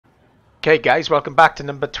Okay guys, welcome back to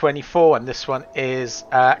number 24, and this one is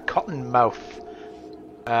Cottonmouth,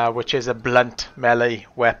 which is a blunt melee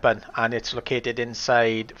weapon, and it's located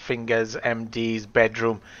inside Fingers MD's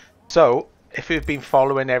bedroom. So, if you've been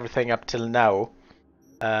following everything up till now,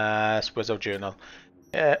 where's our journal?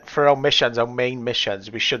 For our missions, our main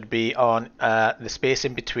missions, we should be on the Space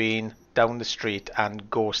Inbetween, down the street, and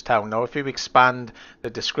Ghost Town. Now if you expand the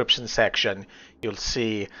description section, you'll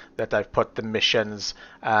see that I've put the missions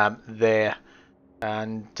there.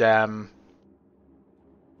 And where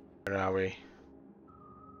are we?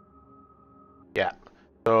 Yeah.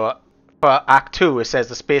 So for Act 2 it says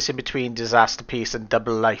the Space Inbetween, Disasterpiece, and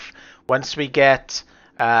Double Life. Once we get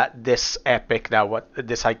this epic now,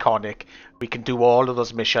 this iconic, we can do all of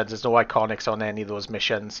those missions. There's no iconics on any of those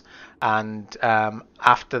missions, and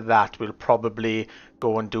after that we'll probably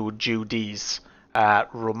go and do Judy's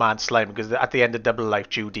romance line, because at the end of Double Life,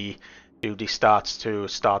 Judy starts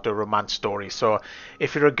a romance story. So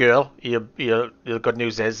if you're a girl, the good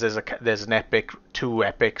news is there's an epic, 2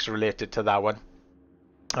 epics related to that one.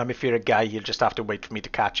 If you're a guy, you'll just have to wait for me to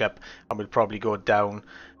catch up, and we'll probably go down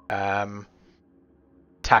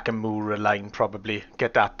YUKAMURA line, probably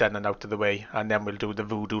get that done and out of the way, and then we'll do the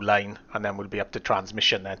VODOO line, and then we'll be up to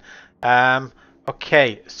transmission then.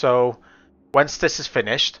 Okay, so once this is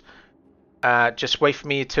finished, just wait for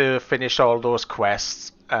me to finish all those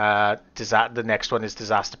quests. The next one is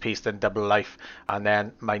Disasterpiece, then Double Life, and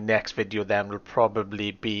then my next video then will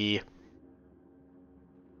probably be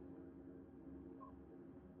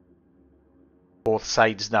Both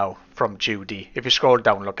Sides Now from Judy. If you scroll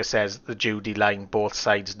down, look, it says the Judy line, Both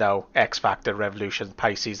Sides Now, X Factor, Revolution,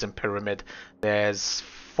 Pisces, and Pyramid. There's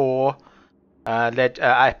 4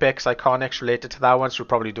 epics, iconics related to that one, so we'll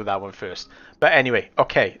probably do that one first. But anyway,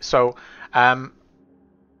 okay, so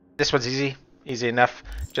this one's easy enough.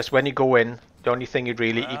 Just when you go in, the only thing you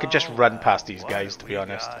can just run past these guys, to be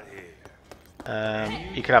honest.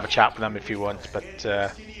 You can have a chat with them if you want, but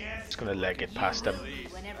just gonna leg it past them.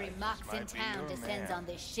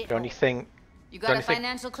 The only thing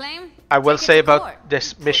I will say about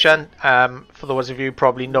this mission, for those of you who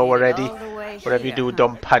probably know already, whatever you do,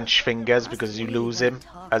 don't punch Fingers, because you lose him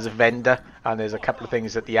as a vendor, and there's a couple of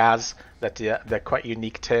things that he has that they're quite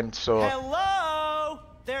unique to him. So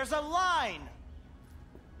there's a line.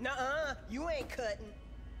 Nuh-uh, you ain't cutting.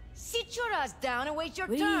 Sit your ass down and wait your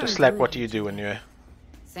turn. Just like, what do you do when you're...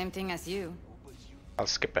 Same thing as you. I'll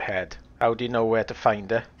skip ahead. How do you know where to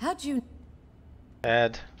find her? How'd you...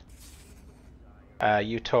 Ed.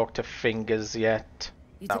 You talk to Fingers yet?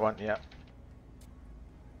 That one, yeah.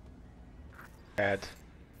 Ed.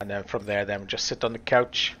 And then from there, then we'll just sit on the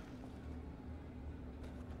couch.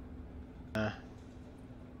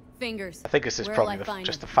 Fingers. I think this is probably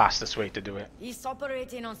just the fastest way to do it. He's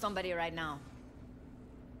operating on somebody right now.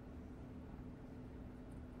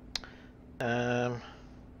 I'll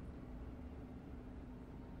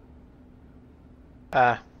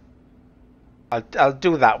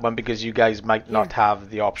do that one because you guys might not have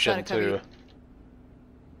the option to.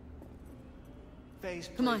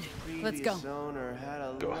 Come on, let's go.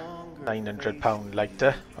 £900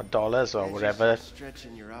 lighter or dollars or whatever it's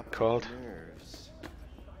called.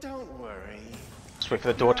 Don't worry. Just wait for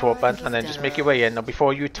the door to open and then just make your way in. Now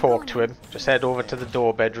before you talk to him, just head over to the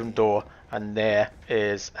door, bedroom door, and there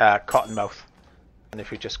is Cottonmouth. And if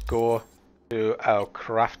we just go to our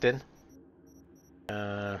crafting,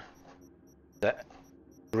 the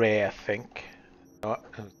rare, I think. Oh,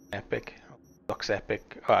 epic. Looks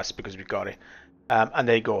epic. Oh, that's because we got it. And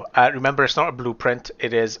there you go. Remember, it's not a blueprint.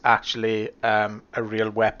 It is actually a real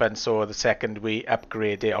weapon. So the second we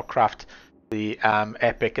upgrade it or craft the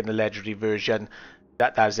epic and the legendary version,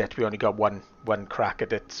 that's it. We only got one crack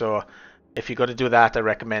at it. So if you're going to do that, I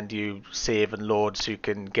recommend you save and load so you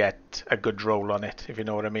can get a good roll on it, if you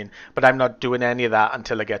know what I mean. But I'm not doing any of that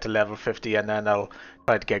until I get to level 50, and then I'll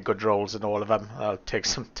try to get good rolls in all of them. I'll take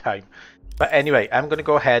some time. But anyway, I'm going to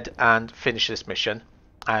go ahead and finish this mission,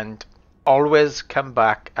 and always come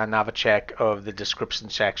back and have a check of the description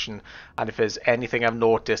section, and if there's anything I've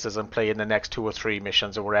noticed as I'm playing the next 2 or 3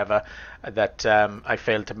 missions or whatever that I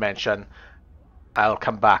failed to mention, I'll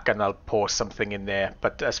come back and I'll post something in there.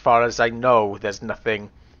 But as far as I know, there's nothing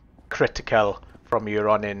critical from here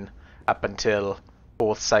on in up until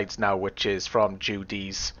Both Sides Now, which is from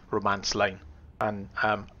Judy's romance line, and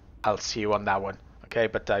I'll see you on that one. Okay,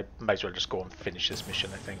 but I might as well just go and finish this mission,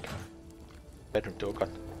 I think. Bedroom door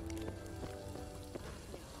gone.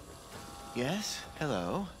 Yes?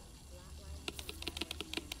 Hello?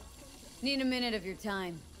 Need a minute of your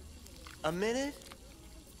time. A minute?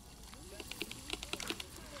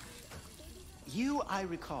 You, I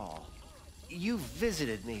recall. you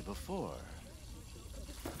visited me before.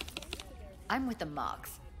 I'm with the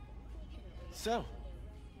Mogs. So,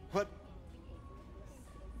 what?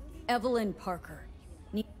 Evelyn Parker.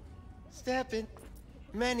 Step in.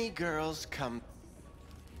 Many girls come.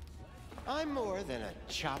 I'm more than a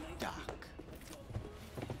chop doc.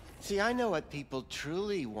 See, I know what people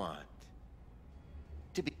truly want.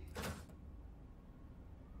 To be.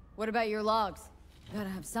 What about your logs? Gotta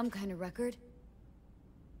have some kind of record.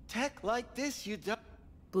 Tech like this, you don't.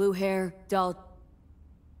 Blue hair, dull.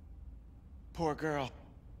 Poor girl.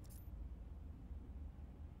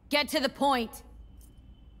 Get to the point.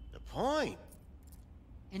 The point.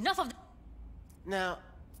 Enough of. Now.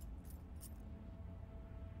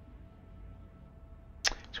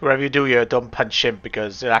 So wherever you do, you don't punch him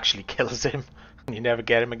because it actually kills him, and you never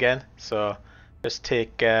get him again. So just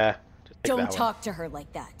take. Don't talk to her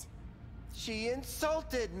like that. She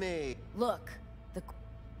insulted me. Look, the.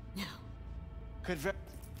 Now. Could.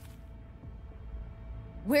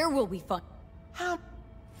 Where will we find? How?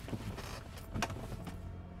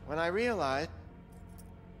 When I realized.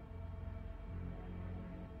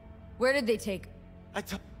 Where did they take? I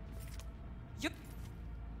took. You.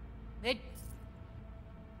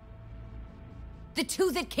 The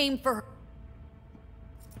two that came for her.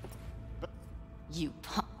 You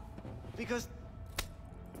punk. Because.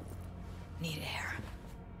 Need air.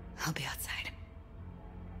 I'll be outside.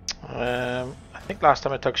 I think last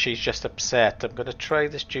time I took she's just upset. I'm gonna try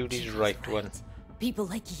this Judy's right one. People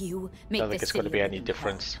like you make Don't think it's going to be any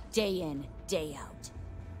difference. Day in, day out.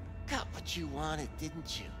 Got what you wanted,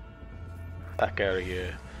 didn't you? Back out of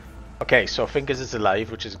here. Okay, so Fingers is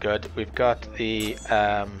alive, which is good. We've got the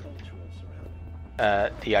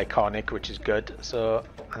iconic, which is good. So,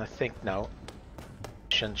 and I think now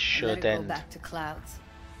should end. Go back to Clouds.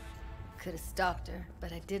 Could have stopped her,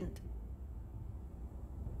 but I didn't.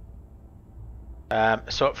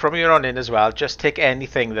 So from here on in as well, just take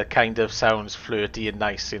anything that kind of sounds flirty and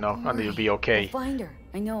nice, you know, and you'll be okay. We'll find her.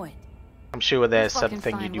 I know it. I'm sure there's We'll fucking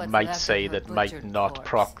something find you what's might left say of her that might butchered not corpse.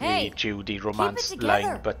 proc the Hey, Judy keep romance it together.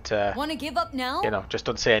 line, but Want to give up now? you know, just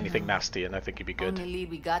don't say anything nasty, and I think you'd be good. Only lead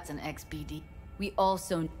we got's an XBD. We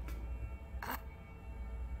also.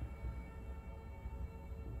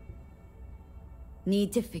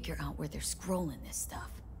 Need to figure out where they're scrolling this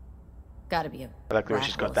stuff. Gotta be a I like the way rat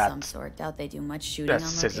she's hole got of that- some sort. Doubt they do much shooting There's on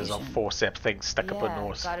scissors or location. forceps things stuck up her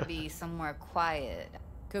nose. Gotta be somewhere quiet.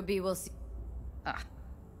 Could be. We'll see.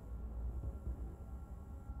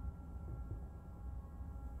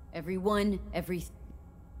 Everyone,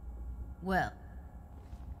 Well,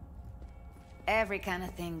 every kind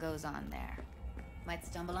of thing goes on there. Might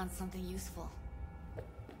stumble on something useful.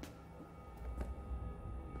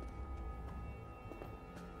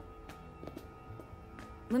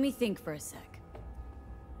 Let me think for a sec.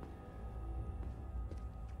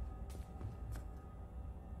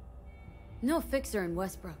 No fixer in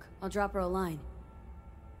Westbrook. I'll drop her a line.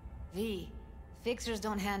 V, fixers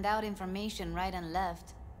don't hand out information right and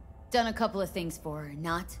left. Done a couple of things for her.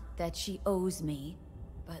 Not that she owes me,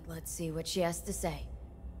 but let's see what she has to say.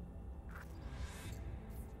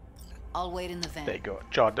 I'll wait in the van. There you go.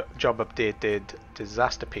 Job updated.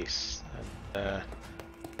 Disasterpiece. And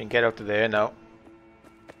you can get out of there now.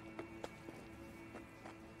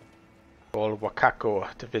 Call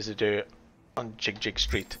Wakako to visit her on Jig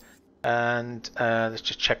Street. And let's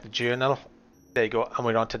just check the journal. There you go, and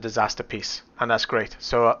we're on to Disasterpiece, and that's great.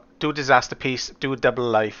 So do Disasterpiece, do Double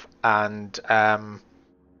Life, and you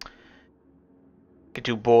can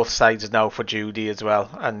do both sides now for Judy as well.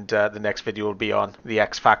 And the next video will be on the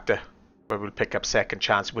X Factor, where we'll pick up Second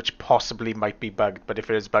Chance, which possibly might be bugged, but if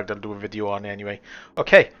it is bugged, I'll do a video on it anyway.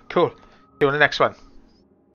 Okay, cool. See you on the next one.